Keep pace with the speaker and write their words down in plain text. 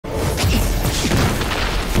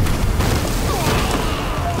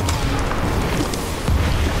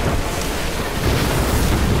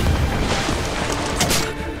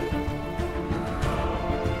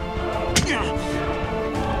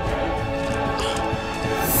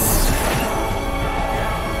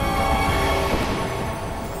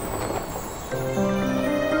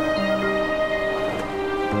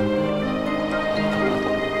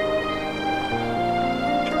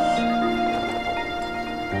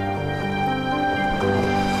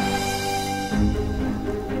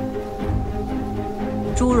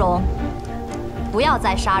朱荣，不要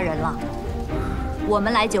再杀人了。我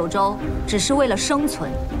们来九州只是为了生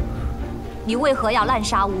存，你为何要滥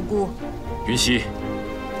杀无辜？云溪，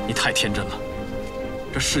你太天真了。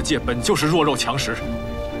这世界本就是弱肉强食，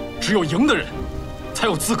只有赢的人才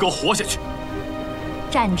有资格活下去。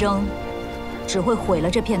战争只会毁了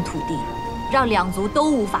这片土地，让两族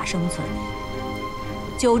都无法生存。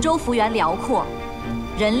九州幅员辽阔，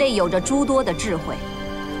人类有着诸多的智慧，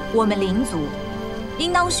我们灵族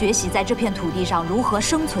应当学习在这片土地上如何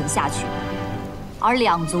生存下去，而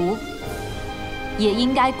两族也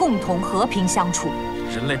应该共同和平相处。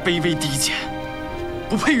人类卑微低贱，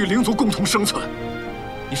不配与灵族共同生存。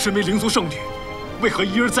你身为灵族圣女，为何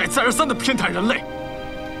一而再、再而三地偏袒人类？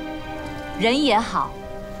人也好，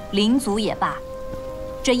灵族也罢，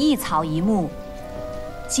这一草一木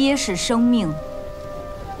皆是生命。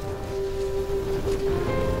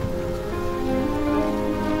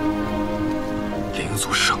灵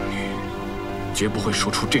族圣女绝不会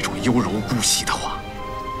说出这种优柔姑息的话。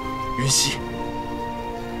云溪，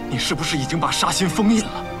你是不是已经把杀心封印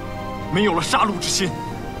了，没有了杀戮之心？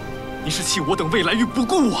你是弃我等未来于不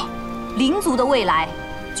顾啊！灵族的未来，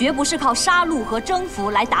绝不是靠杀戮和征服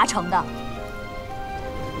来达成的。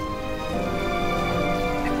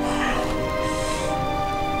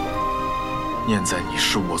念在你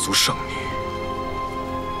是我族圣女，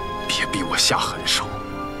别逼我下狠手。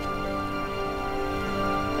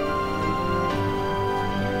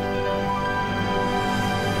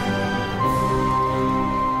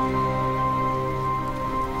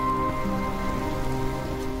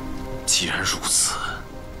既然如此，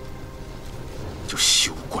就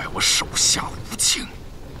休怪我手下无情。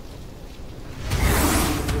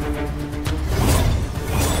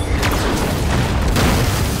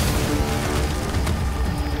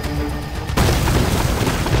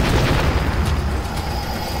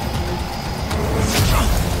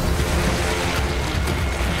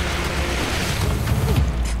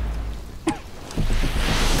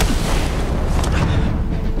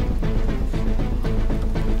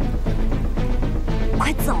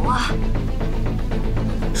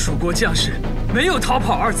蜀国将士没有逃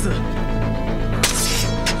跑二字。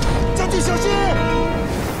将军小心！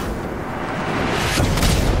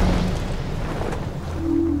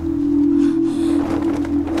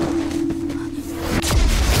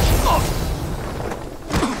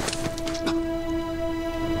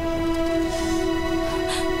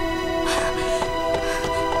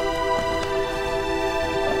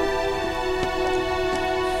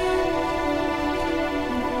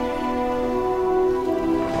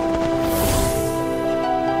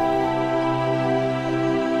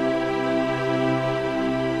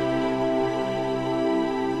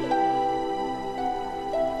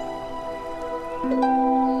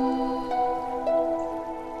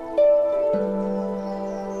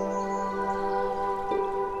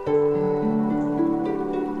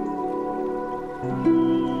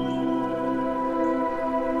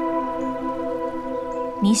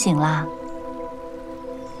你醒啦？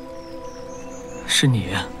是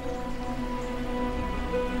你？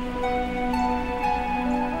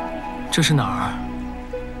这是哪儿？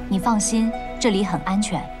你放心，这里很安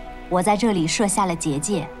全。我在这里设下了结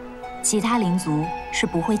界，其他灵族是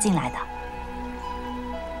不会进来的。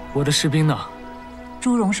我的士兵呢？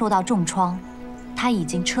朱荣受到重创，他已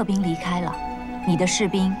经撤兵离开了。你的士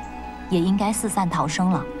兵也应该四散逃生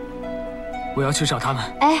了。我要去找他们。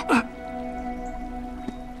哎，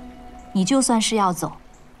你就算是要走，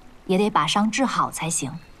也得把伤治好才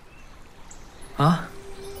行。啊？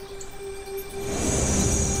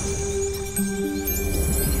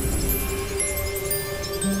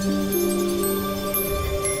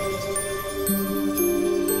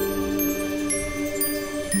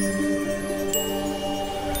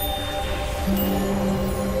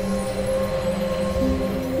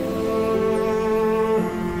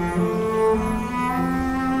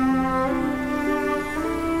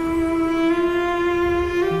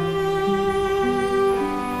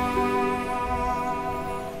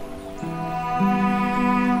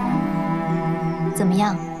怎么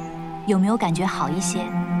样？有没有感觉好一些？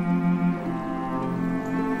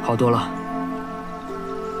好多了。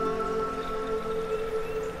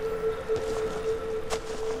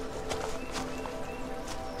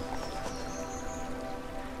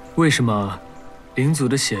为什么灵族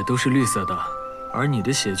的血都是绿色的，而你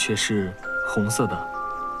的血却是红色的？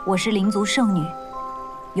我是灵族圣女，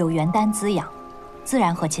有元丹滋养，自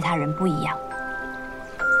然和其他人不一样。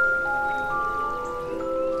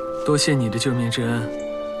多谢你的救命之恩，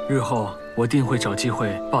日后我定会找机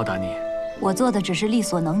会报答你。我做的只是力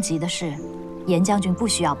所能及的事，严将军不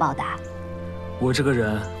需要报答。我这个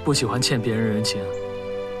人不喜欢欠别人人情，